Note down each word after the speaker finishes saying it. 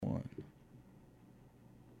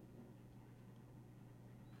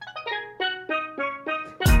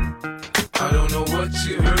what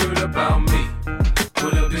you heard about me.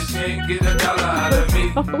 But a bitch can't get $1 out of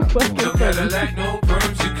me. No Cadillac, no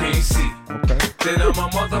perms, you can't see. Okay. Then I'm a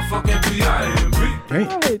motherfucking P.I.M.P.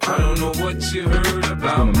 Damn. I don't know what you heard It's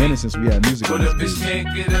about been a me. minute since we had music on But a this bitch bitch.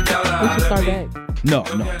 can't get $1 We should out of start me. back. No.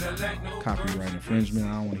 Cadillac, no Copyright infringement.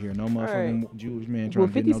 I don't want to hear no motherfucking Jewish man Well, trying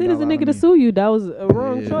to 50 get no Cent is a dollar nigga out to of me. sue you. That was a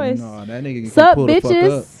wrong Yeah, choice. No, that nigga can Sup, pull the fuck up.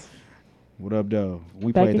 bitches? What up, though?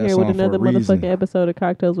 We Back played in that here song with another for a reason. motherfucking episode of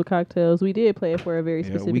Cocktails with Cocktails. We did play it for a very Yeah,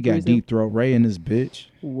 specific we got reason. Deep Throat Ray in this bitch.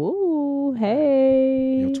 Woo,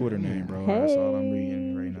 hey. Your Twitter name, bro. That's all I'm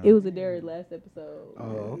reading right now. It was a dare last episode.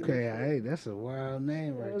 Oh, okay. Hey, that's a wild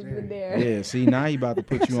name It right was a there. dare. Yeah, see, now he about to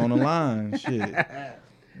put you on the line. Shit.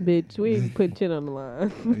 Bitch, we ain't put shit on the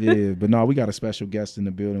line. Yeah, but no, we got a special guest in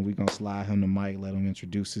the building. We gonna slide him the mic, let him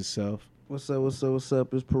introduce himself. What's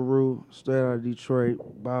up? It's Peru, straight out of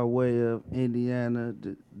Detroit, by way of Indiana,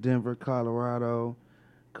 Denver, Colorado,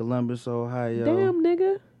 Columbus, Ohio. Damn,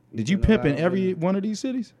 nigga. Did you know, pimp in I- every one of these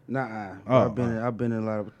cities? Nah, Oh, I've been in a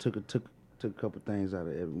lot of took a couple things out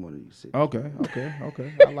of every one of these cities.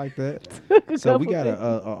 Okay. I like that. So we got a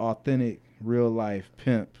authentic, real life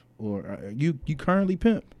pimp, or you currently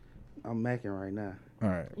pimp. I'm macking right now. All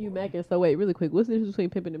right. You macking. So wait, really quick. What's the difference between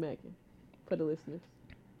pimping and macking? For the listeners.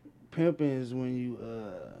 Pimping is when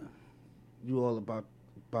you all about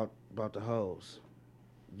the hoes.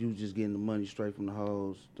 You just getting the money straight from the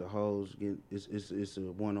hoes. The hoes getting it's a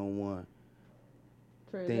one-on-one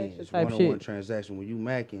thing. Transaction It's type one-on-one shit. transaction. When you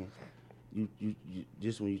macking, you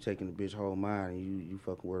just when you taking the bitch whole mind and you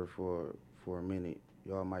fucking with her for a minute.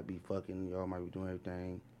 Y'all might be fucking. Y'all might be doing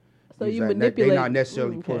everything. So It's you like manipulate. They not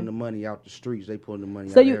necessarily Okay. pulling the money out the streets. They pulling the money.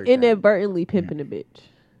 So out you of everything. inadvertently pimping a bitch,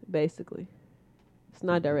 basically. It's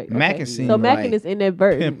not direct. Macking Okay. seem So macking like is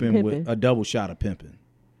inadvertent Pimping with a double shot of pimping.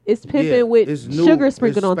 It's pimping Yeah, with it's new- sugar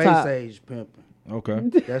sprinkled on it's top. Space age pimping. Okay.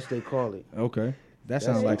 That's they call it. Okay. That That's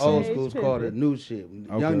sounds like old some. schools call it new shit.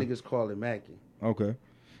 Okay. Young niggas call it macking. Okay.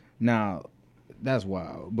 Now, that's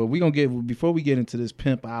wild. But before we get into this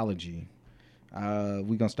pimpology,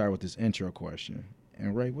 we gonna start with this intro question.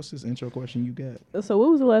 And Ray, what's this intro question you got? So when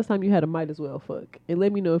was the last time you had a might as well fuck? And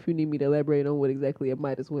let me know if you need me to elaborate on what exactly a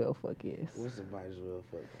might as well fuck is. What's the might as well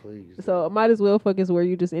fuck, please? So a might as well fuck is where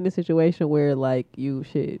you just in a situation where like you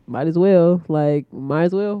might as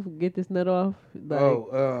well get this nut off.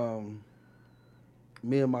 Like,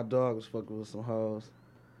 me and my dog was fucking with some hoes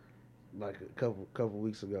like a couple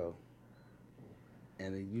weeks ago,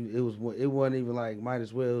 and it wasn't even like might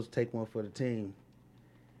as well take one for the team.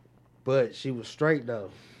 But she was straight though.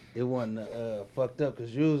 It wasn't fucked up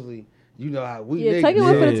because usually you know how we niggas, taking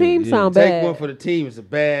one for the team sound bad. Take one for the team is a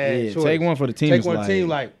bad choice. Take one for the team. Take is one like, team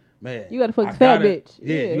like man. You gotta fuck I this fat gotta- bitch.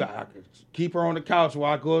 Yeah, Yeah. you gotta keep her on the couch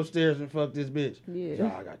while I go upstairs and fuck this bitch. Yeah. So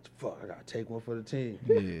I gotta take one for the team.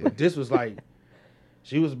 Yeah. But this was like,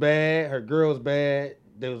 she was bad, her girl was bad.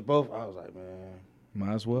 They was both. I was like, man.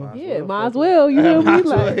 Might as well. Yeah, fuck might as her. well. You know might me as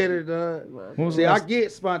well like. hit her, dog. When was See, the I last-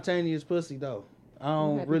 get spontaneous pussy though. I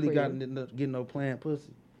don't happy really for got you. get no planned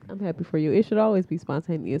pussy. I'm happy for you. It should always be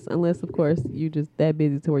spontaneous, unless of course you just that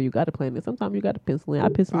busy to where you got to plan it. Sometimes you got to pencil in. I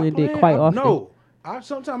pencil in dick quite often. No,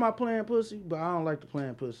 sometimes I plan pussy, but I don't like to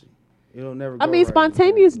plan pussy. It'll never. I go mean, right.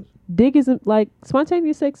 spontaneous dick isn't like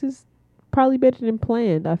spontaneous sex is probably better than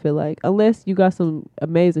planned. I feel like unless you got some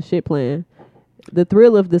amazing shit planned, the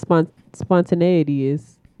thrill of the spontaneity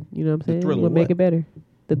is, you know what I'm saying, thrill of what make what? it better.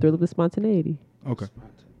 The thrill of the spontaneity. Okay.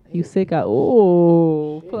 You sick?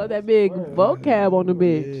 Pull out that big vocab on the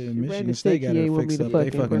bitch. Yeah, Brandon Michigan said State he gotta ain't want fix me to up they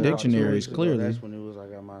fucking fucking bro. dictionaries, clearly. That's when it was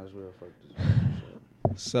like I might as well fuck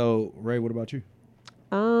this. So, Ray, what about you?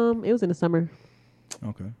 It was in the summer.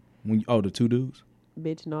 Okay. The two dudes?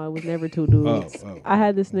 Bitch, no, it was never two dudes. Oh. I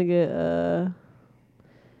had this nigga.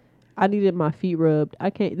 I needed my feet rubbed. I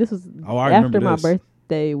can't. This was I after remember my this.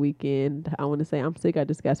 birthday weekend. I want to say I'm sick. I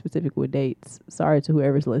just got specific with dates. Sorry to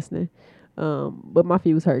whoever's listening. But my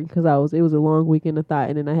feet was hurting because it was a long weekend of thought,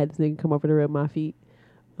 and then I had this nigga come over to rub my feet.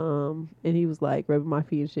 And he was like rubbing my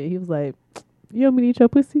feet and shit. He was like, "You want me to eat your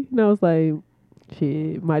pussy?" And I was like,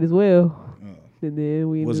 "Shit, might as well." And then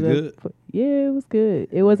we Was ended it up, yeah, it was good.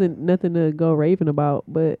 It wasn't nothing to go raving about,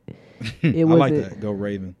 but it I wasn't. like that. Go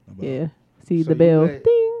Raven. About. Yeah. See So the you bell. let-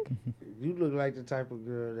 Ding. You look like the type of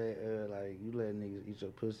girl that like you let niggas eat your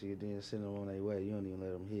pussy and then send them on their way. You don't even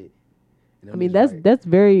let them hit. And I them mean, niggas that's like- that's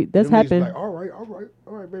very that's them niggas happened. Like, all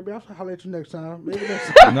right, baby. I'll holler at you next time. Maybe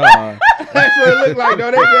next time. Nah. That's what it look like though.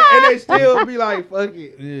 And they still be like, fuck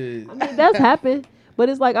it. Yeah. I mean, that's happened, but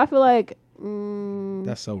it's like I feel like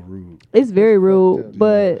That's so rude. it's very fucked rude. up,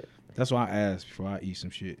 But That's why I asked before I eat some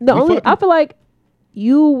shit. the We only fucking? I feel like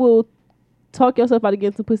you will talk yourself out of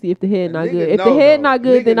getting some pussy if the head A not nigga good. If know, the head though. not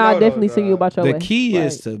good, Nigga then I'll know, definitely though, send you dog. about your way. The key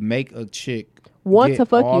is Like, to make a chick want get to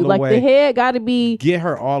fuck all you. the Like way, the head got to be. get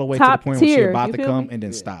her all the way to the top point where she tier, about you to feel come me? and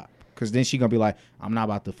then stop. Because then she gonna be like, I'm not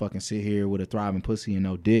about to fucking sit here with a thriving pussy and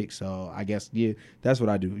no dick. So I guess that's what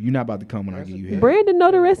I do. You're not about to come when I give you head. Brandon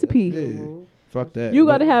know the recipe. Yeah. Fuck that. You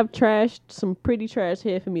got to But have some pretty trash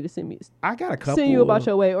head for me to send I got a couple. send you about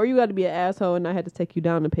your way, or you got to be an asshole and I had to take you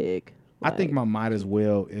down the peg. I think Like, my might as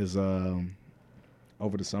well is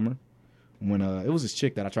over the summer when it was this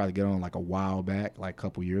chick that I tried to get on like a while back, like a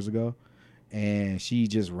couple years ago, and she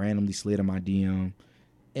just randomly slid in my DM,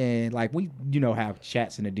 and like we have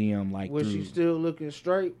chats in the DM like Was through, she still looking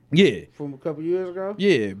straight yeah from a couple years ago?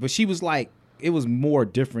 yeah, but she was like it was more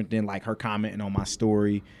different than like her commenting on my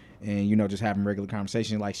story and just having regular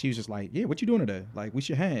conversation. Like she was just like, yeah, what you doing today? Like we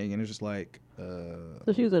should hang, and it's just like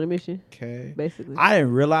so she was on a mission, okay. basically. I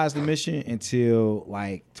didn't realize the mission until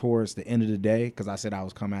like towards the end of the day because I said I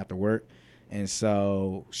was coming after work, and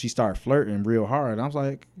so she started flirting real hard. And I was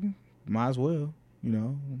like, might as well,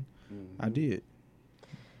 I did.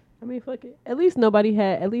 I mean, fuck it. At least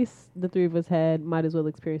the three of us had might as well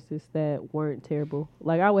experiences that weren't terrible.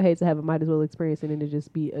 Like I would hate to have a might as well experience and then it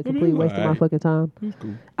just be a complete waste of my fucking time. It was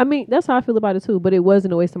cool. I mean, that's how I feel about it too. But it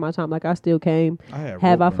wasn't a waste of my time. Like I still came.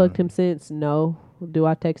 Have I fucked him since? No. Do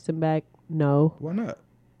I text him back? No. Why not?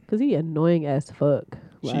 Cause he annoying as fuck.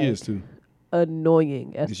 She Like, is too.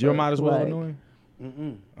 Annoying as fuck. Is your might as well Like, annoying?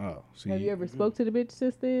 Mm-mm. Oh, see. Have you ever spoke to the bitch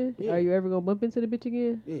since then? Yeah. Are you ever gonna bump into the bitch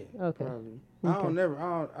again? Yeah, Okay. probably.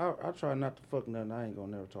 Okay. I try not to fuck nothing. I ain't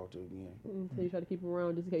gonna never talk to her again. So you try to keep him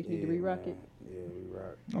around just in case you need to re-rock man. it. Yeah, we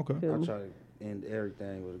rock. Okay. Feel I me? try to end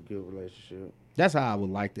everything with a good relationship. That's how I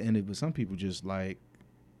would like to end it, but some people just like,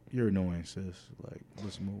 you're annoying, sis. Like,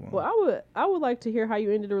 let's move on. Well, I would like to hear how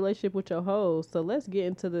you ended the relationship with your hoes. So let's get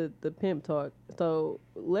into the pimp talk. So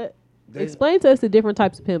explain to us the different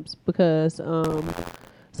types of pimps because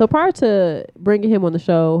so prior to bringing him on the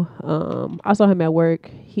show, I saw him at work.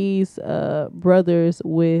 He's brothers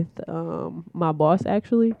with my boss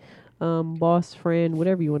actually, boss friend,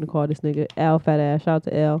 whatever you want to call this nigga, Al Fat Ass. Shout out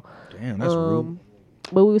to Al. Damn, that's rude.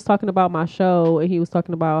 But we was talking about my show, and he was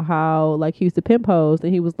talking about how like he used to pimp hoes,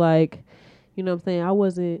 and he was like, you know what I'm saying, I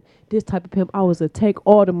wasn't this type of pimp. I was a take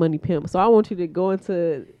all the money pimp. So I want you to go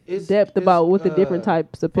into depth about what the different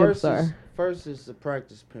types of pimps are. First is the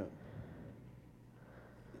practice pimp.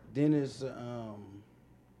 Then it's a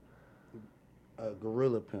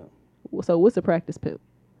gorilla pimp. So what's a practice pimp?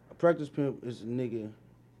 A practice pimp is a nigga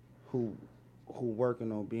who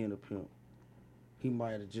working on being a pimp. He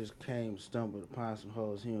might have just stumbled upon some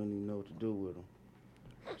hoes. He don't even know what to do with them.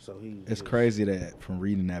 So It's crazy that from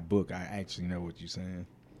reading that book, I actually know what you're saying.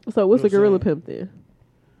 So what's You know a gorilla what I'm pimp then?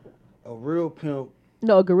 A real pimp.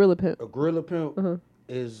 No, a gorilla pimp. A gorilla pimp Uh-huh.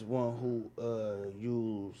 is one who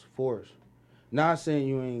use force. Not saying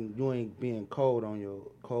you ain't being cold on your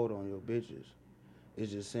bitches.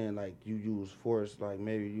 It's just saying like you use force. Like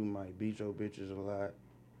maybe you might beat your bitches a lot,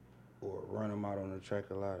 or run them out on the track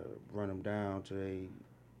a lot, or run them down till they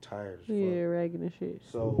tired as fuck. Yeah, ragging and shit.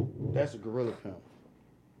 So that's a gorilla pimp.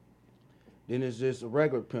 Then it's just a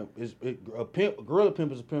regular pimp. A gorilla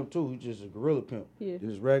pimp is a pimp too. He's just a gorilla pimp. Yeah. Then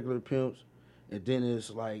it's regular pimps, and then it's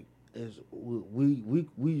like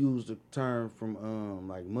we use the term from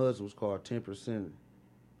like Muslims called 10%.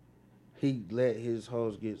 He let his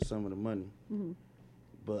hoes get some of the money, Mhm.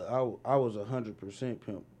 but I was 100%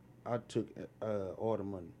 pimp. I took all the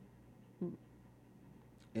money,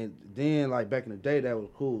 and then like back in the day that was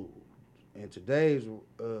cool. And today's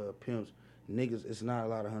pimps. Niggas, it's not a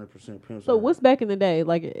lot of 100% pimps. So what's back in the day?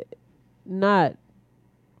 Like, not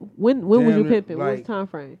when was you Damn near, pimping? What was like- the time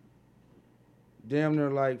frame? Damn near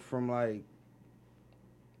like from like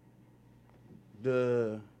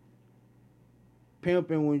the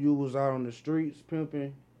pimping when you was out on the streets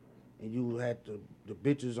pimping, and you had the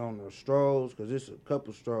bitches on the strolls, cause it's a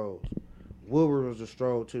couple strolls. Woodward was a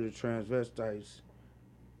stroll to the transvestites,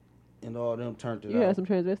 and all them turned it You out. had some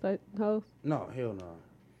transvestite hoes? No, hell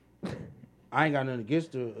no. I ain't got nothing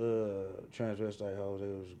against the transvestite hoes. They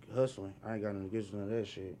was hustling. I ain't got nothing against none of that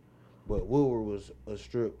shit. But Woodward was a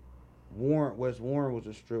strip. West Warren was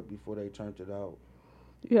a strip before they turned it out.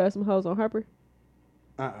 You had some hoes on Harper?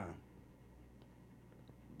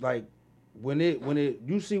 Like when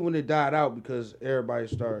it died out because everybody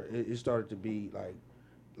it started to be like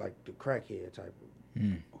the crackhead type of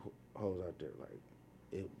hoes out there.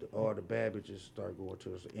 Like all the bad bitches started going to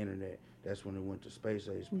the internet. That's when it went to Space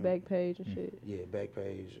Age. Backpage and shit. Yeah,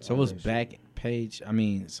 Backpage. So all what's that shit. back page? I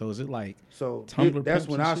mean, so is it like So Tumblr that's pimps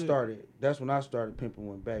when and I shit? started. That's when I started pimping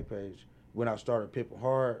with Backpage. When I started pimping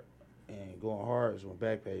hard, and going hard is when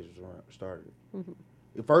Backpage started. Mhm.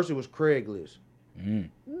 At first, it was Craigslist. Mm.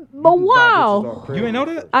 But wow, You ain't know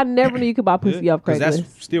that? I never knew you could buy pussy off Because Craigslist.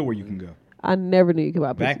 that's still where you can go. I never knew you could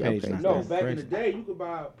buy pussy Backpage off not Craigslist. No, That's back in the crazy. day, you could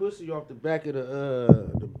buy pussy off the back of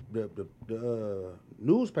the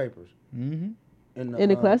newspapers. Mm-hmm. In In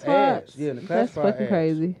the classifieds? ads. Yeah, in the That's classified fucking ads.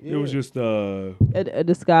 crazy. Yeah. It was just A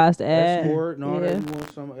disguised ad. escort and all yeah. that. You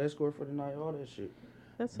want some escort for the night, all that shit.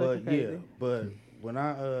 That's But fucking crazy. yeah, but when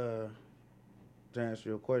I to answer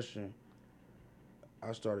your question,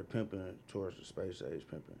 I started pimping towards the space age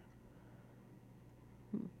pimping,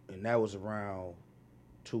 and that was around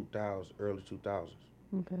 2000, early 2000s.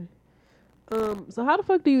 Okay. So how the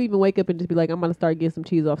fuck do you even wake up and just be like, I'm gonna start getting some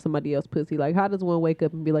cheese off somebody else's pussy? Like, how does one wake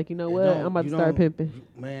up and be like, you know It what, don't- I'm about to you start don't- pimping?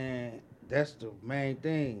 Man, that's the main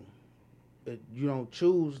thing. You don't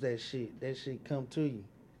choose that shit. That shit come to you.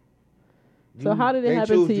 So how did it they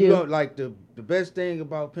happen to you? Don't, like the best thing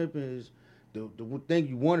about pimping is the thing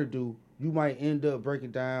you want to do. You might end up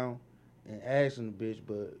breaking down and asking the bitch,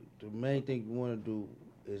 but the main thing you want to do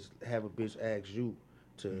is have a bitch ask you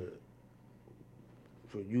for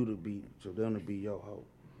them to be your hoe.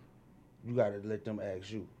 You gotta let them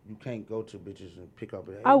ask you. You can't go to bitches and pick up.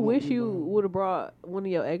 I wish you would have brought one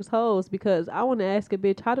of your ex-hoes, because I want to ask a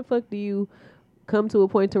bitch, how the fuck do you come to a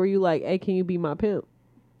point to where you like, hey, can you be my pimp?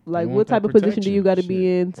 Like, want what that type of position do you got to protection.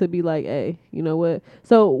 be in to be like, hey, you know what?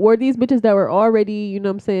 So were these bitches that were already, you know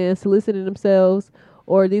what I'm saying, soliciting themselves,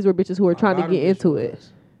 or these were bitches who were trying to get into it?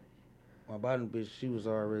 My bottom bitch, she was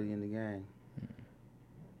already in the game.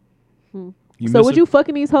 So was you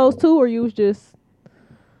fucking these hoes too, or you was just...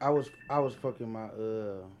 I was fucking my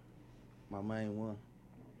my main one.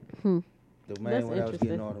 Hmm. The main That's one that was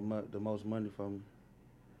getting interesting. all the most money from me.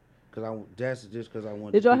 That's just because I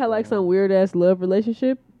wanted. Did to y'all keep have like her some on. weird ass love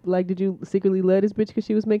relationship? Like, did you secretly love this bitch because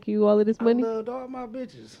she was making you all of this money? I loved all my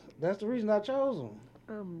bitches. That's the reason I chose them.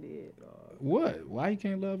 I'm dead. What? Why you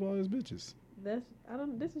can't love all his bitches?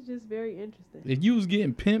 This is just very interesting. If you was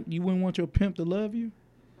getting pimped, you wouldn't want your pimp to love you?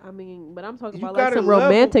 I mean, but I'm talking You about like gotta some love 'em.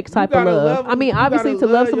 romantic You type of gotta love. love I 'em. mean, You obviously gotta to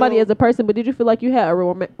love love somebody your- as a person, but did you feel like you had a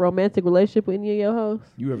romantic relationship with any of your hoes?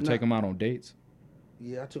 You ever Nah. take them out on dates?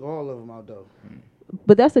 Yeah, I took all of them out though.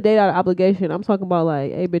 But that's a date out of obligation. I'm talking about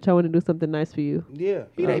like, hey, bitch, I want to do something nice for you. Yeah,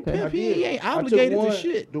 He Okay. ain't pimp. I He did. ain't I took obligated one, to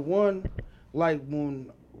shit. The one, like when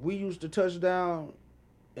we used to touch down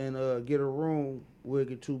and get a room, we'll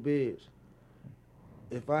get 2 beds.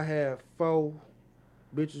 If I have 4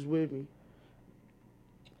 bitches with me,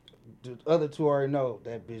 the other 2 already know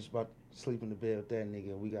that bitch about to sleep in the bed with that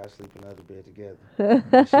nigga, and we gotta sleep in the other bed together.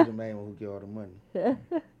 And she the main one who get all the money.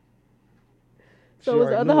 So She was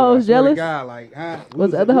the already other knew it. hoes I swear to jealous? God, like, huh? We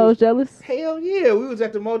Was the at- other we hoes jealous? Hell yeah, we was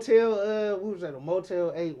at the motel. We was at a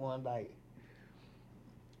Motel 8 one night,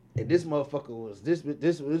 and this motherfucker was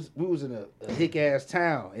we was in a hick ass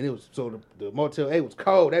town, and it was so the Motel 8 was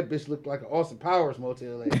cold. That bitch looked like an Austin Powers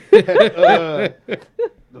Motel 8. Had,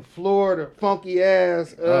 the floor, the funky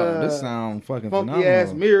ass. This sound fucking funky phenomenal.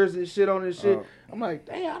 ass mirrors and shit on this shit. Oh. I'm like,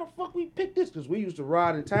 damn, how the fuck we pick this? Because we used to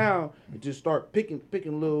ride in town and just start picking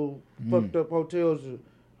little fucked up hotels to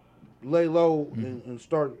lay low and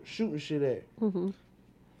start shooting shit at. Mm-hmm.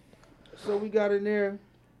 So we got in there.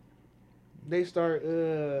 They start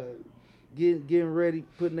getting ready,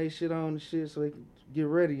 putting their shit on and shit so they can get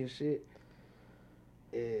ready and shit.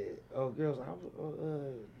 And girls,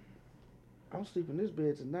 I'm sleeping in this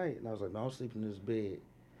bed tonight. And I was like, no, I'm sleeping in this bed.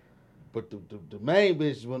 But the main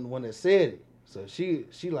bitch is one that said it. So she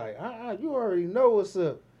like, you already know what's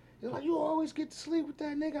up. She's like, you always get to sleep with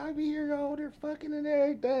that nigga. I be here over there fucking and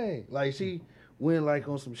everything. Like she went like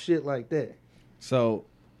on some shit like that. So,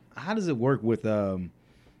 how does it work with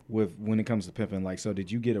when it comes to pimping? Like, so did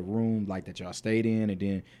you get a room like that y'all stayed in, and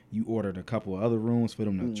then you ordered a couple of other rooms for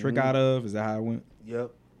them to trick out of? Is that how it went?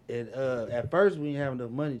 Yep. And at first we didn't have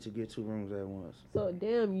enough money to get 2 rooms at once. So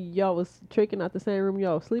damn, y'all was tricking out the same room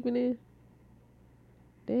y'all was sleeping in.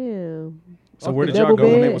 Damn. So Off where the did y'all double go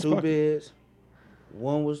when they bed? was 2 fucking? beds.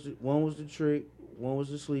 One was the trick. One was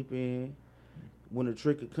the sleep in. When the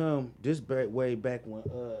trick could come, this way back when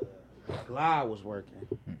Glide was working.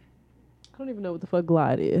 I don't even know what the fuck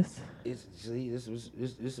Glide is. This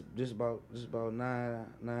about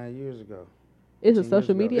 9 years ago. It's a 10 years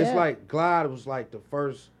social ago. media It's app? like Glide was like the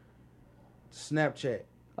first Snapchat.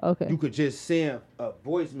 Okay. You could just send a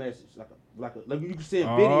voice message like you could send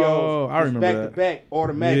Oh, videos I remember back that. to back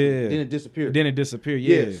automatically. Yeah. Then it disappeared. Then it disappeared.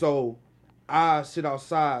 Yeah. So I sit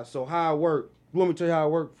outside. So how I work? You want me to tell you how I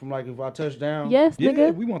work from like if I touch down? Yes, Yeah,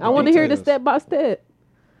 nigga. we want I the want to hear the details. step by step.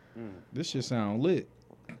 This shit sound lit.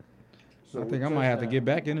 So I we think I might have to touchdown. get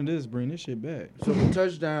back into this, bring this shit back. So we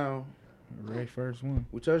touchdown. Very first one.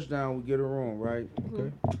 We touch down, we get a room, right?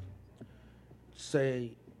 Okay.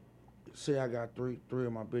 Say I got three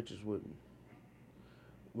of my bitches with me.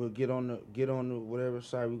 We'll get on the whatever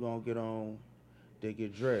side we gonna get on. They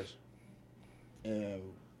get dressed, and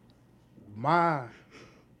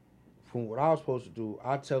from what I was supposed to do,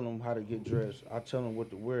 I tell them how to get dressed. I tell them what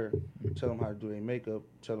to wear. Tell them how to do their makeup.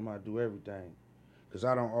 Tell them how to do everything. Cause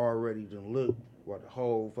I don't already done look while the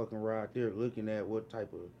whole fucking ride there looking at what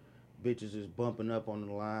type of bitches is bumping up on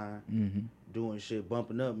the line, doing shit.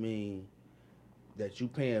 Bumping up mean that you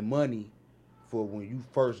paying money for when you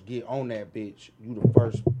first get on that bitch. You the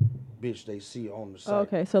first bitch they see on the site.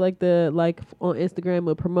 Okay, so like on Instagram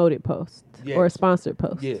a promoted post or a sponsored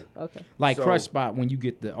post. Yeah. Okay. Like So- Crush Spot when you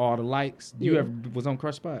get all the likes. You Yeah. ever was on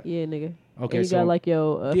Crush Spot? Yeah, nigga. Okay, And you so got like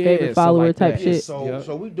your yeah, favorite so follower like type that. Yeah, shit.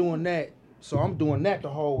 so we doing that. So I'm doing that the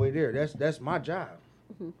whole way there. That's my job.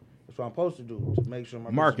 That's what I'm supposed to do, to make sure my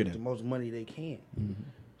bitches Marketing. get the most money they can.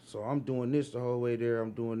 So I'm doing this the whole way there.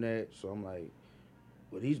 I'm doing that. So I'm like,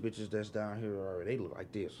 well, these bitches that's down here already, they look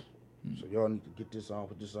like this. So y'all need to get this on,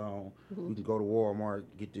 put this on. We can go to Walmart,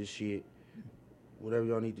 get this shit. Whatever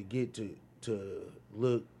y'all need to get to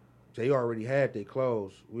look. They already had their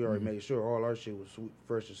clothes. We already made sure all our shit was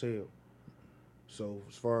fresh as hell. So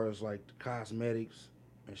as far as like the cosmetics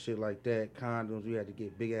and shit like that, condoms, we had to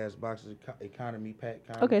get big ass boxes of economy pack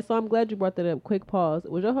condoms. Okay, so I'm glad you brought that up. Quick pause.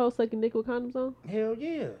 Was your hoe sucking dick with condoms on? Hell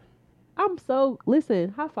yeah. Listen,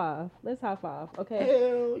 high five. Let's high five, okay?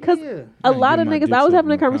 Hell 'Cause yeah. A ain't lot of getting my niggas. dick I was sucked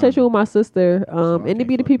having a with a conversation condom. with my sister, So I and it can't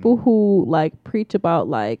be the fuck people no. who like preach about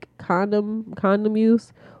like condom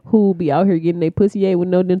use, who be out here getting their pussy ate with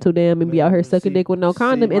no dental dam and be Man, out here see- sucking dick with no see,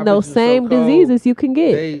 condom, my and those bitches so same cold. diseases you can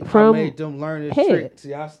get I from. made them learn this head. trick.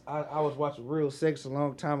 See, I was watching Real Sex a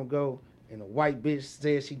long time ago, and a white bitch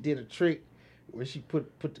said she did a trick where she put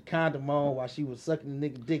the condom on while she was sucking the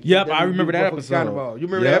nigga dick. Yep, Then I we remember put that the episode. condom on. You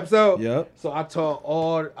remember Yep, that episode? yep. So I told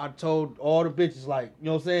all the bitches, like, you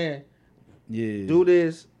know what I'm saying? Yeah. Do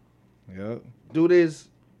this, Yep. do this.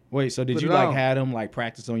 Wait, so did Put you it like on. have them like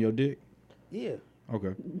practice on your dick? Yeah,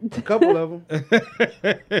 Okay. a couple of them.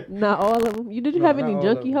 Not all of them. Did you No, have not any all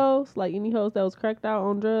of junkie them. hoes? Like any hoes that was cracked out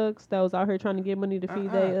on drugs, that was out here trying to get money to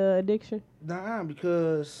feed their addiction? Nah,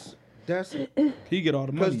 because that's He get all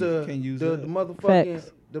the money. because You can't use the that.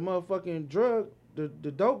 motherfucking drug, the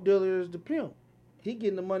dope dealer is the pimp. He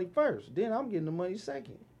getting the money first, then I'm getting the money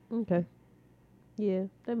second. Okay. Yeah,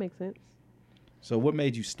 that makes sense. So what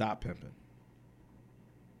made you stop pimping?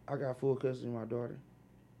 I got full custody of my daughter.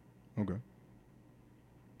 Okay.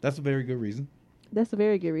 That's a very good reason. That's a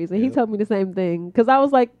very good reason. He Yep. told me the same thing. Because I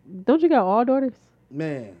was like, don't you got all daughters?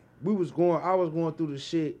 Man, I was going through the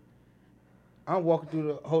shit. I'm walking through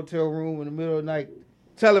the hotel room in the middle of the night,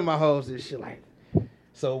 telling my hoes this shit like.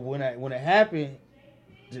 So when it happened,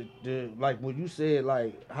 the like when you said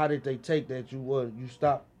like, how did they take that you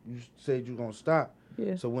stopped? You said you gonna stop.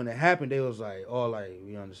 Yeah. So when it happened, they was like, oh, like,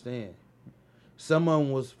 we understand. Some of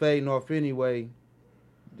them was fading off anyway.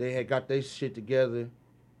 They had got their shit together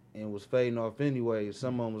and was fading off anyway.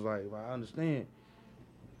 Some of them was like, well, I understand.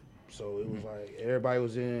 So it was like everybody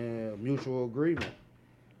was in mutual agreement.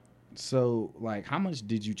 So like, how much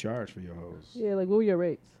did you charge for your hoes? Yeah, like, what were your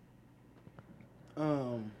rates?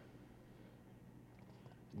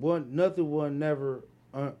 Nothing was never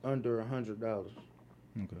under $100.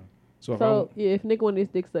 Okay. So if So, yeah, if nigga wanted his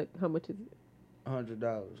dick sucked, how much is it?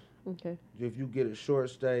 $100. Okay. If you get a short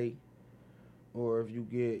stay, or if you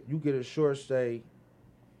get a short stay,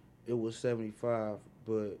 it was 75,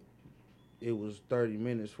 but it was 30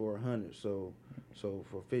 minutes for 100. So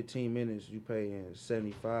for 15 minutes you paying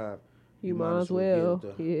 75. You might as well.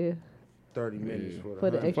 get the Yeah. 30 minutes Yeah. for the For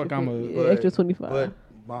the 100. extra, Fuck, I'm a- yeah, extra 25. But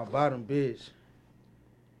my bottom bitch,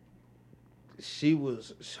 she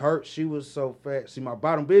was hurt. She was so fat. See, my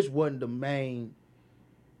bottom bitch wasn't the main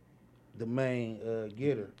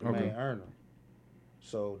getter, the Okay. main earner.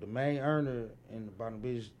 So the main earner and the bottom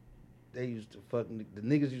bitch, they used to fucking, the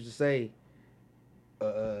niggas used to say,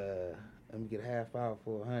 let me get a half hour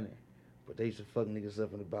for 100. But they used to fuck niggas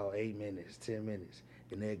up in about 8 minutes, 10 minutes.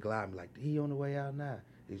 And they'd glide me like, he on the way out now.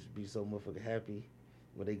 They used to be so motherfucking happy.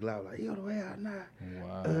 But they glide like, he on the way out now.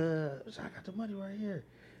 Wow. So I got the money right here.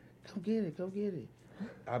 Come get it.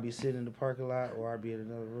 I'll be sitting in the parking lot or I'll be in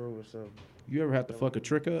another room or something. You ever have to fuck a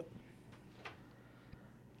trick up?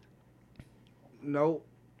 No,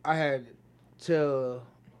 I had to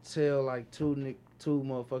tell like two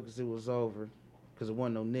motherfuckers it was over. Because it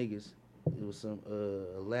wasn't no niggas. It was some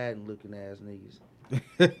Aladdin looking ass niggas.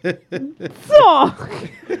 So,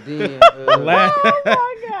 Then oh my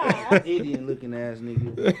God. Indian looking ass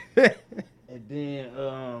niggas. And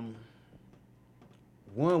then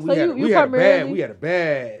One, So we had you we had a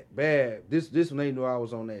primarily- bad. This when they knew I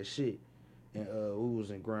was on that shit, and we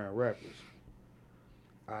was in Grand Rapids.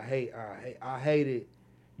 I hated.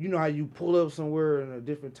 You know how you pull up somewhere in a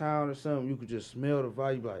different town or something, you could just smell the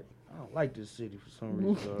vibe. You be like, I don't like this city for some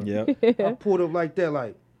reason. Dog. Yep. I pulled up like that,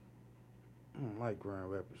 like I don't like Grand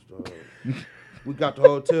Rapids, dog. We got the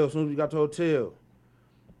hotel. As soon as we got the hotel,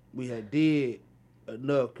 we had did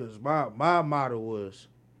enough because my motto was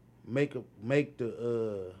make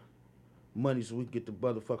the money so we can get the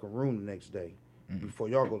motherfucking room the next day before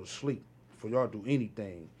y'all go to sleep, before y'all do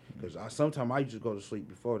anything. Because sometimes I used to go to sleep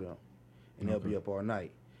before them, and they'll be up all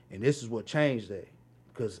night. And this is what changed that.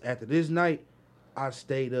 Because after this night, I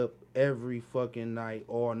stayed up every fucking night,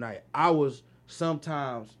 all night. I was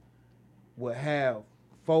sometimes would have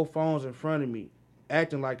 4 phones in front of me,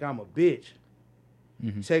 acting like I'm a bitch,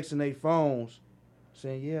 texting their phones,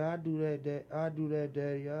 saying, yeah, I do that, I do that,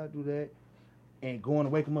 daddy, I do that, and going to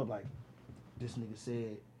wake them up like, this nigga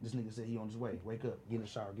said he on his way. Wake up, get in the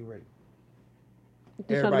shower, get ready. Just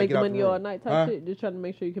trying to Everybody make get the out the money room. all night type Huh? shit. Just trying to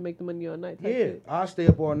make sure you can make the money all night type Yeah, shit. I stay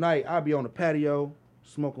up all night. I'll be on the patio,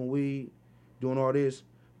 smoking weed, doing all this.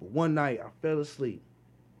 But one night, I fell asleep.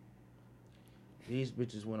 These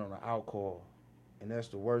bitches went on an out call. And that's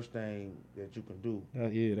the worst thing that you can do.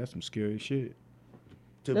 Yeah, that's some scary shit.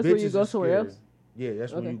 To That's where bitches you go it's somewhere scary. else? Yeah,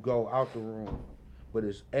 that's when Okay. you go out the room. But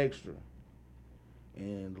it's extra.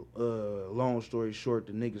 And long story short,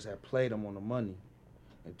 the niggas had played them on the money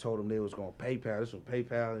and told them they was gonna PayPal. This when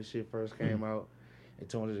PayPal and shit first came out. They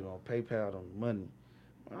told them they was gonna PayPal them the money.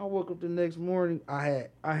 When I woke up the next morning,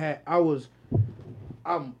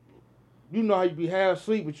 you know how you be half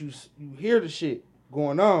asleep, but you hear the shit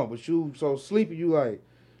going on, but you so sleepy, you like,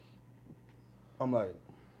 I'm like,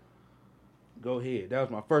 go ahead. That was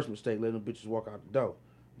my first mistake, letting them bitches walk out the door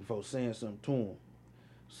before saying something to them.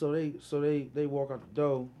 So they walk out the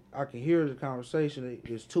door. I can hear the conversation.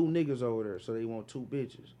 There's 2 niggas over there, so they want 2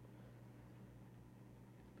 bitches.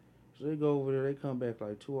 So they go over there. They come back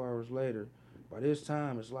like 2 hours later. By this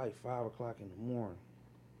time, it's like 5 o'clock in the morning.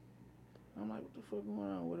 I'm like, what the fuck going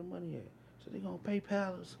on? Where the money at? So they gonna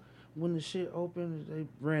PayPal us when the shit opened. They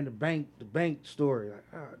ran the bank story,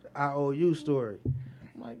 like the IOU story.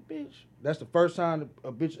 I'm like, bitch. That's the first time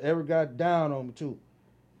a bitch ever got down on me too.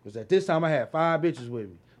 Because at this time I had 5 bitches with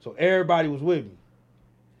me. So everybody was with me.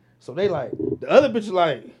 So they like, the other bitches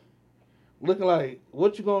like, looking like,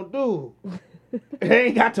 what you gonna do? They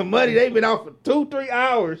ain't got the money. They been out for 2-3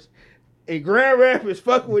 hours in Grand Rapids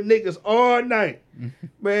fucking with niggas all night.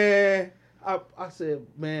 Man, I said,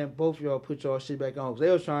 man, both of y'all put y'all shit back on. 'Cause they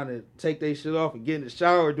was trying to take their shit off and get in the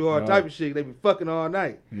shower, do all type of shit. They been fucking all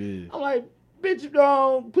night. Yeah. I'm like, bitch, you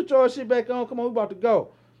don't put your shit back on. Come on, we about to go.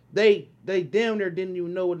 They damn near didn't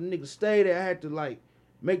even know where the niggas stayed at. I had to like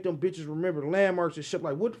make them bitches remember the landmarks and shit.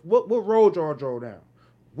 Like, what road y'all drove down?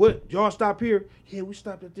 What, y'all stop here? Yeah, we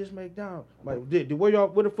stopped at this McDonald's. Like,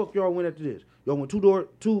 where the fuck y'all went after this? Y'all went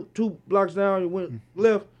two blocks down. You went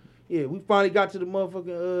left. Yeah, we finally got to the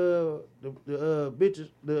motherfucking the bitches,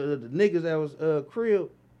 the niggas that was crib,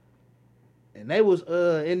 and they was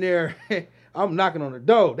in there. I'm knocking on the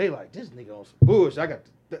door. They like, this nigga on some bullshit. I got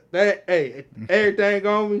that. Hey, everything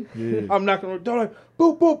on me. Yeah. I'm knocking on the door like,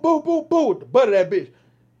 boo, boo, boo, boo, boo, with the butt of that bitch.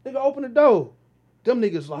 Nigga, open the door. Them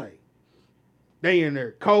niggas like, they in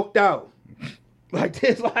there coked out. Like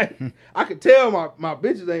this, like, I could tell my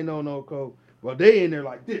bitches ain't no coke. But they in there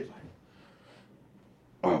like this, like,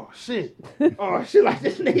 oh shit. Oh shit, like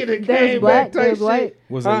this nigga that came black? back type They was shit. white?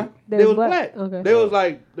 Was Huh? it? They They was was black? black. Okay. They was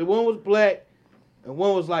like, the one was black and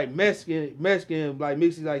one was like Mexican, like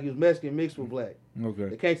mixed, like he was Mexican mixed with black. They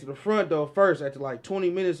Okay. came to the front door first after like 20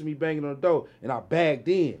 minutes of me banging on the door, and I bagged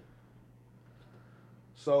in.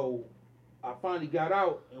 So I finally got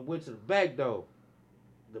out and went to the back door,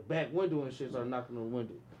 the back window and shit, started knocking on the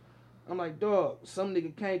window. I'm like, dog, some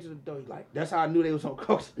nigga came to the door. He like, that's how I knew they was on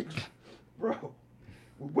coke. Bro,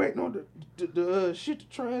 we waiting on the shit to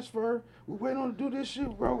transfer. We waiting on to do this shit,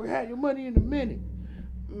 bro. We had your money in a minute.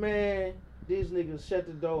 Man, these niggas shut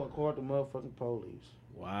the door and called the motherfucking police.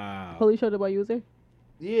 Wow. Police showed up while you was there?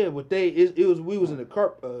 Yeah, but we was in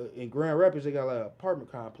the in Grand Rapids. They got like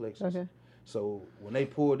apartment complexes. Okay. So when they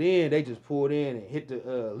pulled in, they just pulled in and hit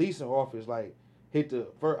the leasing office. Like hit the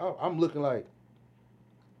first. I'm looking like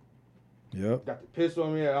Yep. got the pistol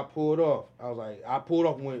on me. I pulled off. I was like, I pulled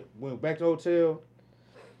off. Went back to the hotel.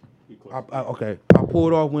 I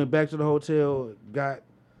pulled off. Went back to the hotel. Got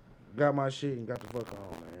my shit and got the fuck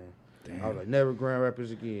on, man. Damn. I was like, never Grand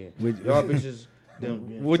Rapids again. With- Y'all bitches.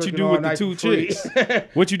 Them What you tricking do all with the night 2 for free.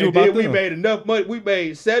 chicks? What you do And about then we them? made enough money. We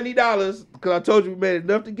made $70 because I told you we made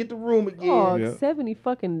enough to get the room again. Oh, Yeah. $70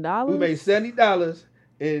 fucking dollars? We made $70.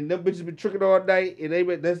 And them bitches been tricking all night, and it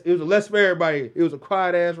was a less for everybody. It was a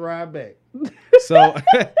quiet ass ride back. So,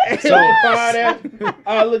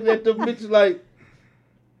 I looked at them bitches like.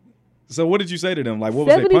 So what did you say to them? Like, what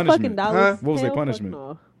was their punishment? $70 Huh? What was their punishment?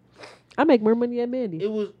 No. I make more money at Mandy.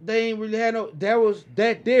 It was they ain't really had no. That was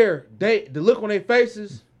that there. The look on their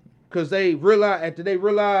faces, cause they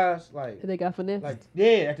realized like They got finesse.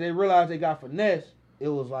 after they realized they got finesse, it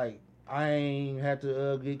was like I ain't had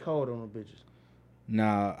to get cold on them bitches.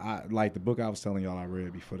 Nah, I like the book I was telling y'all I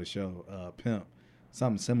read before the show, Pimp.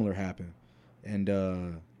 Something similar happened,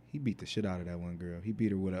 and he beat the shit out of that one girl. He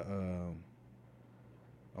beat her with a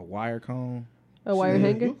wire comb. A wire Shit,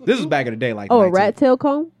 hanger? This is back in the day, like Oh, a 19 rat tail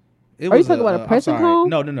comb? It Are you was talking about a I'm pressing sorry.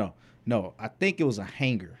 comb? No. I think it was a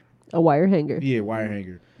hanger. A wire hanger. Yeah, wire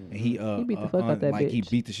hanger. And he beat the fuck out that like he bitch.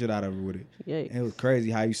 beat the shit out of her with it. Yikes. And it was crazy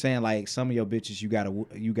how you saying like some of your bitches you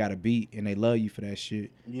gotta beat and they love you for that shit.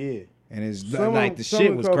 Yeah, And it's Some like of- the some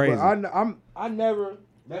shit of was them, crazy. but I never.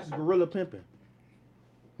 That's gorilla pimping.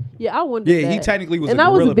 Yeah, I wondered Yeah, that. he technically was. And a I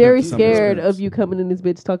was gorilla very pimp to some of his scared friends. of you coming in this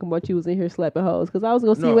bitch talking about you was in here slapping hoes because I was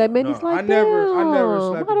gonna see No, you at Mandy's no, like, I never damn,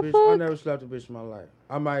 slapped how a the bitch. fuck? I never slapped a bitch in my life.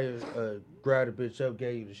 I might have grabbed a bitch up,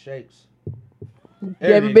 gave you the shakes.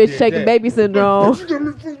 Every Everything bitch did shaking that. baby syndrome. You got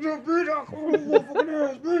me fucked up, bitch. I call you motherfucking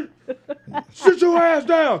ass, bitch. Sit your ass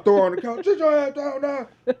down. Throw her on the couch. Sit your ass down now.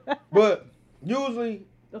 But usually,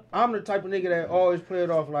 I'm the type of nigga that always play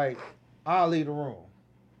it off like, I'll leave the room.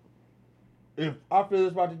 If I feel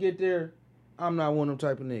it's about to get there, I'm not one of them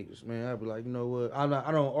type of niggas, man. I'll be like, you know what? I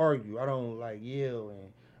don't argue. I don't like yell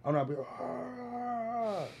and I'm not be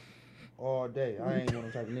all day. I ain't one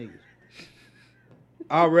of them type of niggas.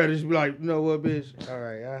 I'd rather just be like, you know what, bitch? All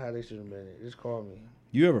right, I had this shit in a minute. Just call me.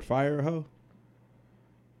 You ever fire a hoe?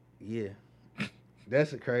 Yeah.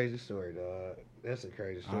 That's a crazy story, dog. That's a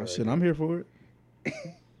crazy story. Oh shit, I'm here for it.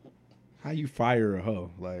 How you fire a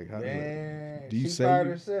hoe? Like, how Man, do you she say fired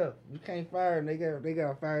you- herself. You can't fire them. They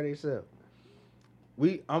gotta fire themselves.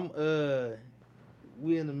 We in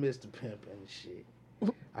the midst of pimping and shit.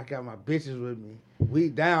 I got my bitches with me. We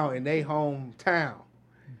down in they hometown.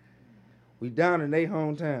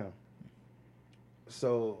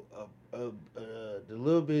 So the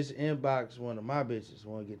little bitch inbox one of my bitches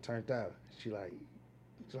want to get turned out. She's like,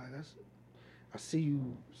 I see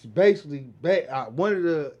you. She basically one of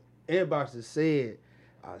the inboxes said,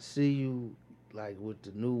 I see you like with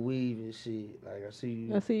the new weave and shit. Like I see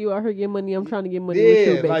you. I see you out here getting money. I'm trying to get money with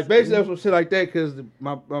you, Yeah, like basically that's some shit like that. Cause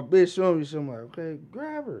my bitch showing me something like, okay,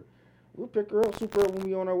 grab her. We'll pick her up, super up when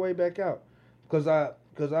we on our way back out. Cause I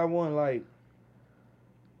want like.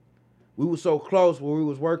 We were so close where we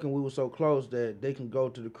was working. We were so close that they can go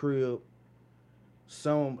to the crib.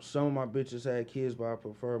 Some of my bitches had kids, but I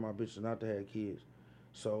prefer my bitches not to have kids.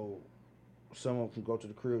 So some of them can go to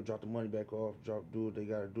the crib, drop the money back off, do what they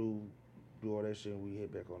gotta do all that shit, and we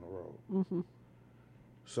hit back on the road. Mm-hmm.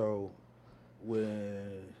 So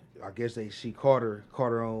when I guess she caught her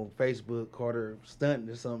on Facebook, caught her stunting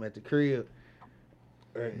or something at the crib.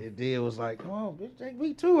 And then was like, come on, bitch, take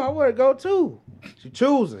me too. I want to go too. She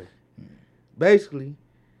choosing. Basically,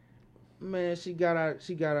 man, she got out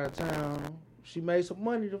of town. She made some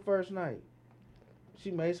money the first night.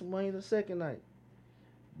 She made some money the second night.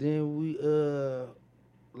 Then we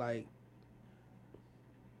like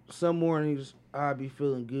some mornings I'd be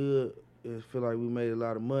feeling good and feel like we made a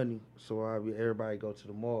lot of money. So everybody go to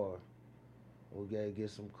the mall. We gotta get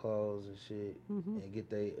some clothes and shit, and get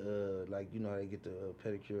they like they get the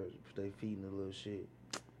pedicure, put their feet in the little shit,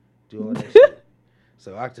 do all that shit.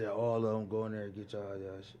 So I tell all of them go in there and get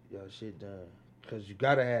y'all shit done, cause you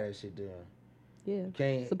gotta have that shit done. Yeah,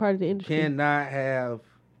 Can't it's a part of the industry. Cannot have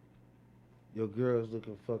your girls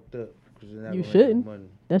looking fucked up because they're not You gonna have shouldn't. money.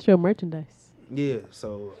 That's your merchandise. Yeah,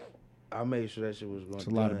 so I made sure that shit was going. It's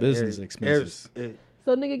a lot of business expenses.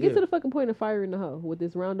 So nigga, get Yeah. to the fucking point of firing the hoe with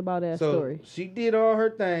this roundabout ass So story. she did all her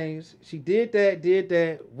things. She did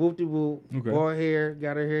that, whoop-de-whoop, Okay. bought hair,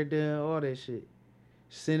 got her hair done, all that shit.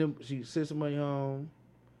 She sent some money home.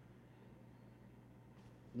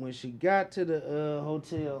 When she got to the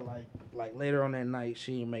hotel, like later on that night,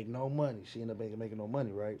 she didn't make no money. She ended up making no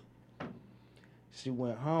money, right? She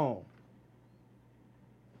went home.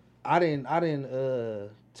 I didn't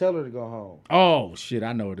tell her to go home. Oh shit,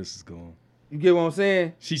 I know where this is going. You get what I'm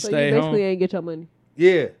saying? She So stayed you basically home, ain't get your money.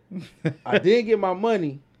 Yeah. I didn't get my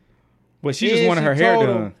money. but she just And wanted her hair told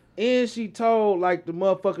done. them- and she told like the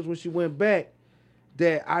motherfuckers when she went back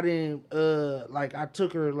that I didn't I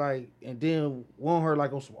took her and then want her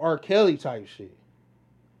on some R. Kelly type shit.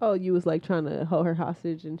 Oh, you was like trying to hold her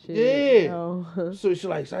hostage and shit. Yeah. Oh. So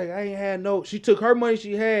she I ain't had no. She took her money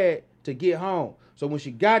she had to get home. So when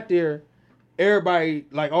she got there, everybody,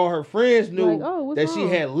 like all her friends knew Like, oh, what's that she wrong?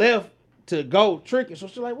 had left to go tricking. So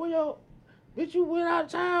she's like, "Where your bitch? You went out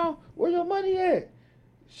of town. Where your money at?"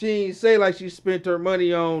 She ain't say like she spent her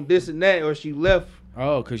money on this and that, or she left.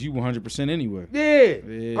 Oh, because you 100% anyway.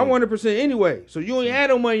 Yeah, I'm 100% anyway. So you ain't had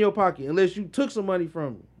no money in your pocket unless you took some money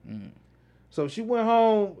from me. So she went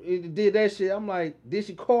home and did that shit. I'm like, did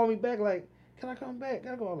she call me back? Like, can I come back?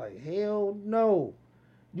 Can I go? I'm like, hell no.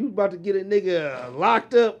 You about to get a nigga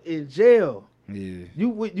locked up in jail. Yeah.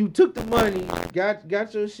 You took the money,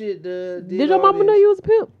 got your shit. Did your all mama this. know you was a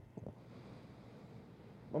pimp?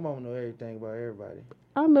 My mama know everything about everybody.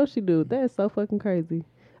 I know she do. That is so fucking crazy.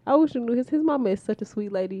 I wish you knew his mama is such a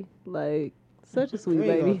sweet lady. Like, such a sweet We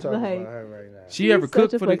ain't lady. gonna talk Like, about her right now. She She's ever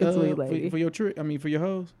cooked such a for the fucking sweet lady. for your trick? I mean, for your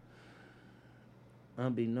hoes?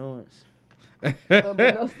 Unbeknownst.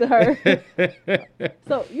 unbeknownst to her.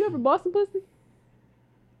 So, you ever bought some pussy?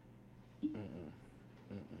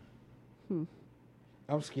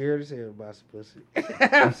 I'm scared as hell about some pussy.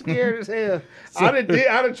 I'm scared as hell. I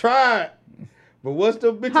done tried. But once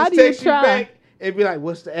the How bitches do you text you try? back and be like,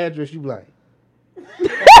 what's the address? You be like,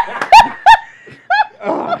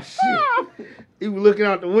 oh shit. You looking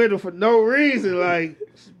out the window for no reason. Like,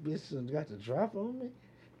 this bitch done got the drop on me.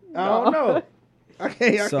 I don't know. I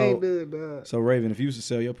can't do it, dog. So, Raven, if you used to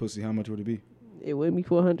sell your pussy, how much would it be? It wouldn't be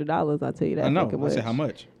 $400, I'll tell you that. I know. fucking I said much. how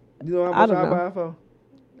much? You know I how much don't I know. buy it for?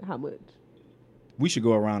 How much? We should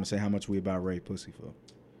go around and say how much we buy Ray pussy for.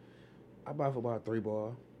 I buy it for about 3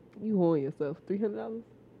 ball. You horn yourself. $300?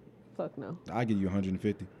 Fuck no. I'll give you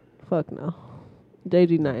 150. Fuck no.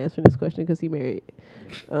 JG not answering this question because he married.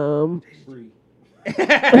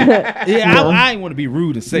 Yeah, No. I ain't want to be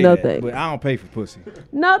rude and say No that, thanks. but I don't pay for pussy.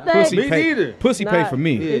 No thanks. Pussy Me pay, neither. Pussy pay Not- for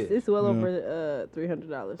me. Yeah. It's well Yeah. over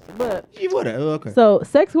 $300. But You would have. Okay. so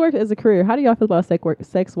sex work as a career. How do y'all feel about sex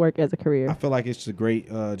work as a I career? feel like it's a great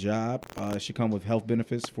job. It should come with health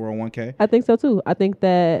benefits, 401k, I think so too. I think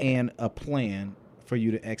that and a plan for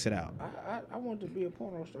you to exit out. I want to be a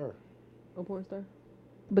porno star. a porn star.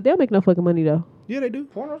 But they don't make no fucking money though. Yeah, they do.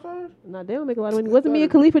 Porno stars? No, they don't make a lot of money. Wasn't Mia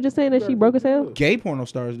Khalifa just saying that she broke as hell? Gay porno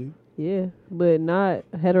stars do. Yeah, but not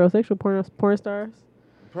heterosexual porn stars.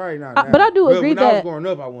 Probably not. But now. I do agree when I was that- growing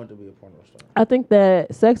up, I wanted to be a porno star. I think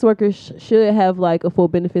that sex workers should have like a full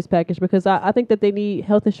benefits package because I think that they need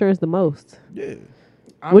health insurance the most. Yeah.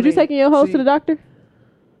 Would you taking your hoes to the doctor?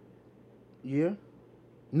 Yeah.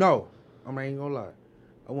 No. I ain't gonna lie.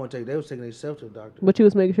 I want to take. They was taking themselves to the doctor. But you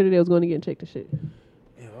was making sure that they was going to get checked and shit.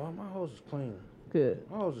 Yeah, all my hoes is clean. Good.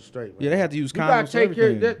 My hoes is straight. Man. Yeah, they have to use You gotta condoms. take care.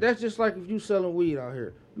 Everything. That's just like if you selling weed out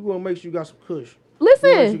here. You gonna make sure you got some kush. you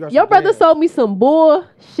Listen, got your some brother gas. sold me some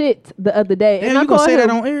bullshit the other day. Damn, and I you gonna called say him, that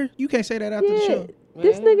on air? You can't say that after the Yeah, show.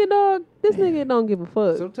 this Man. nigga dog, this nigga don't give a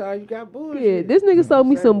fuck. Sometimes you got bullshit. Yeah, this nigga sold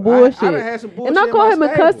me some I bullshit. done had some bullshit. And I in called my him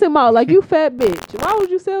and stable. cussed him out like, you fat bitch. Why would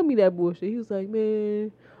you sell me that bullshit? He was like,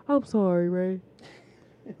 man, I'm sorry, Ray.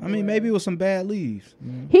 I mean, maybe it was some bad leaves.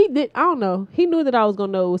 He did. I don't know. He knew that I was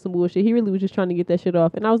gonna know it was some bullshit. He really was just trying to get that shit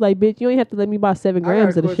off. And I was like, bitch, you ain't have to let me buy 7 I got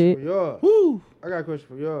grams a of the question shit. for y'all. Woo. I got a question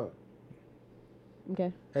for y'all.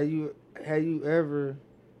 Okay. Have you ever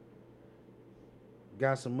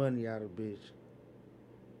got some money out of a bitch?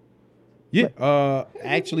 Yeah.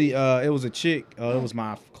 Actually, it was a chick. It was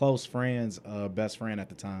my close friend's best friend at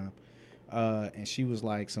the time. And she was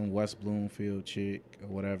like some West Bloomfield chick or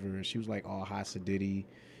whatever. She was like all high sedity.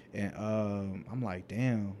 And I'm like,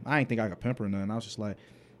 damn. I ain't think I could pimp her or nothing. I was just like,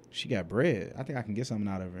 she got bread. I think I can get something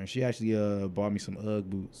out of her. And she actually bought me some Ugg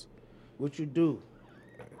boots. What you do?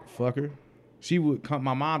 Fuck her. She would come.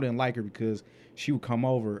 My mom didn't like her because she would come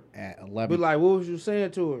over at 11. But like, what was you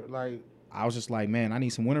saying to her? Like, I was just like, man, I need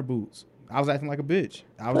some winter boots. I was acting like a bitch.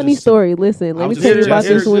 I was Funny just, story. Listen, let I me was tell you just about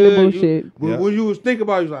this suggesting- winter good. bullshit. Yeah. When you was thinking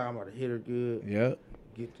about it, you was like, I'm about to hit her good. Yeah.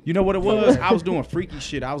 Get You know what it was? I was doing freaky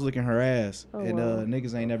shit. I was licking her ass. Oh, and wow.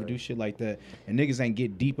 niggas ain't never do shit like that. And niggas ain't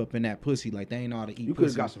get deep up in that pussy. Like, they ain't know how to eat You could have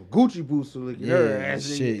pussy. got some Gucci boots to lick her Yeah, ass.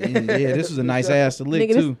 shit. Yeah, this was a nice ass to lick,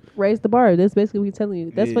 Nigga, too. this raised the bar. That's basically what he's telling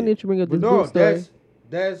you. That's Yeah. funny that you bring up But this no, boot story.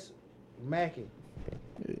 that's macking.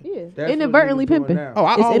 Yeah, That's what inadvertently niggas doing pimping. now. Oh,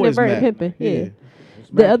 I It's always inadvertent mad. pimping. Yeah. It's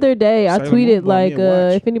The macking. other day, I Sailor Moon tweeted bought me like, a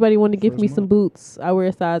watch if anybody wanted to give first me some month. boots, I wear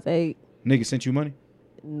a size 8. Nigga sent you money?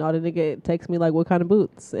 No, the nigga texts me like, what kind of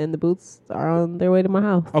boots? And the boots are on their way to my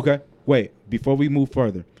house. Okay. Wait, before we move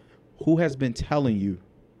further, who has been telling you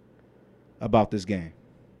about this game?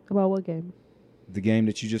 About what game? The game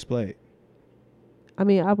that you just played? I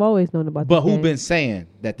mean, I've always known about But this who game. been saying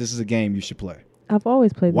that this is a game you should play? I've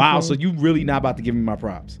always played. Wow, this so game. you really not about to give me my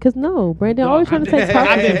props? Cause no, Brandon No, always trying to take props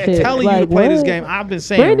I've for been shit. telling you Like, to play this what? game. I've been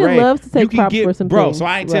saying, Brandon Ray, loves to take you can props get, for some bro. things. So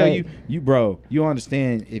I tell Like, you, bro, you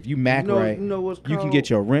understand if you Mac right, You know what's you can called- get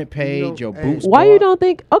your rent paid, know- your hey, boots. why you bought. don't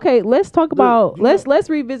think? Okay, let's talk about you let's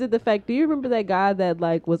revisit the fact. Do you remember that guy that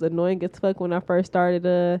like was annoying as fuck when I first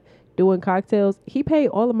started doing cocktails? He paid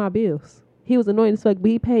all of my bills. He was annoying as fuck,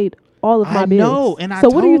 but he paid all of my I bills. know, and I so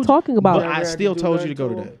what are you told talking about? But I still told you to go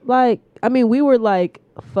to that. Like, I mean, we were like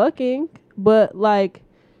fucking, but like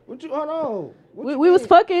What you? Hold on. What we you was mean?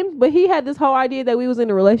 fucking, but he had this whole idea that we was in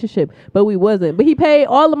a relationship, but we wasn't. But he paid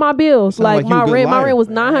all of my bills. Sound like Like you a my good rent, my liar. rent was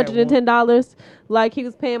Man, I had $910. Like he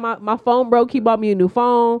was paying my phone broke. He bought me a new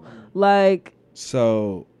phone. Like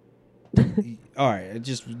So, all right, it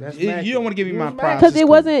just That's you macking. don't want to give me You my was props. because it's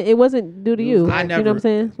it cool. wasn't due to You was you. I You never. know what I'm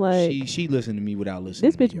saying? Like she listened to me without listening.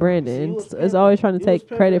 this to bitch y'all. Brandon You was is always trying to pimping. You take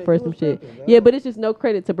was credit pimping. for You some was shit. pimping, Yeah, dog. but it's just no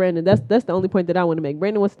credit to Brandon. That's the only point that I want to make.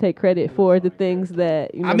 Brandon wants to take credit for the things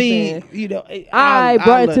that you know. I what I'm mean, saying? you know, I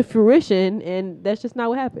brought it let- to fruition, and that's just not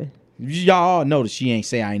what happened. Y'all all know that she ain't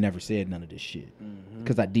say I ain't never said none of this shit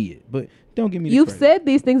because I did. But don't give me. The You've credit. said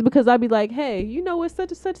these things because I'd be like, hey, you know what such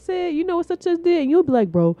and such said? You know what such and such did? And you'll be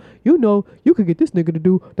like, bro, you know, you could get this nigga to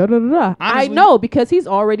do da da da da. I Honestly- know because he's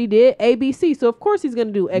already did ABC, so of course he's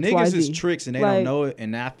gonna do X, Y, Niggas Z. is tricks and they Like- don't know it,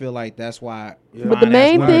 and I feel like that's why. Yeah. But the fine-ass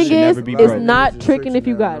main women thing should is, never be it's broke. not Niggas is tricking tricks if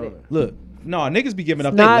you and got never it. know it. Look, no, niggas be giving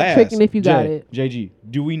It's up their not last. tricking if you got Jay, it. JG,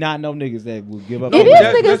 do we not know niggas that will give up? It their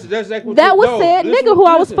is last? niggas. That was said, nigga who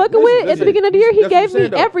I was fucking with at the beginning of the year, he gave me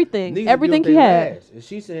everything. Everything he had. And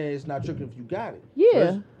she saying it's not tricking if you got it.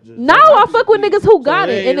 Yeah. Just Now I fuck with niggas who got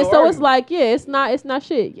there it, ain't and no so it's argument. like, yeah, it's not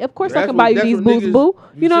shit. Of course I That's can what- buy you that's these what boots, niggas boo.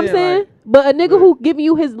 be You know what I'm saying, saying? like- But a nigga Right. who giving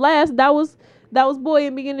you his last, that was boy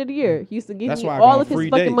in the beginning of the year. He used to give That's me why I all got of his free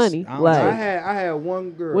fucking dates. money. I don't Like, trip. I had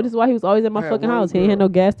one girl. what is why he was always at my I had fucking one house? He ain't had girl.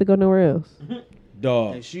 no gas to go nowhere else.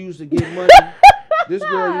 Dog. And she used to get money. This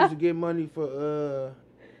girl used to get money for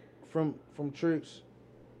from tricks,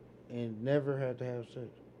 and never had to have sex.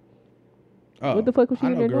 Oh, What the fuck was she I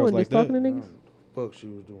in know there girls doing? like Just talking that. to niggas? Fuck, she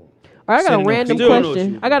was doing. All right, I got Sending a them random feet. Still know what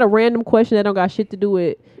question. you I got a random question that don't got shit to do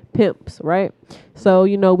with pimps, right? So,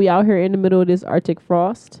 you know, we out here in the middle of this Arctic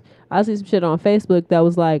frost. I see some shit on Facebook that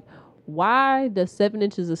was like, why does 7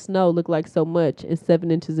 inches of snow look like so much and 7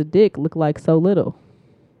 inches of dick look like so little?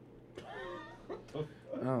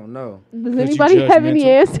 I don't know. Does you anybody have any judgmental?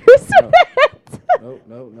 answers to that?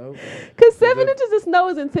 Nope. Because 7 that- inches of snow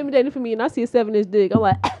is intimidating for me, and I see a 7-inch dick. I'm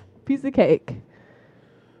like, piece of cake.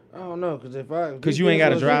 I don't know, cause if I 'Cause you ain't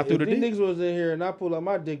gotta drive through the dick. dick. Niggas was in here and I pull out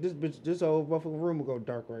my dick. This whole motherfucking room will go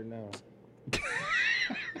dark right now.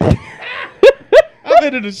 I've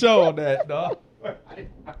been in the show on that, dog.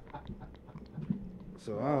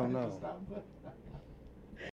 So I don't know.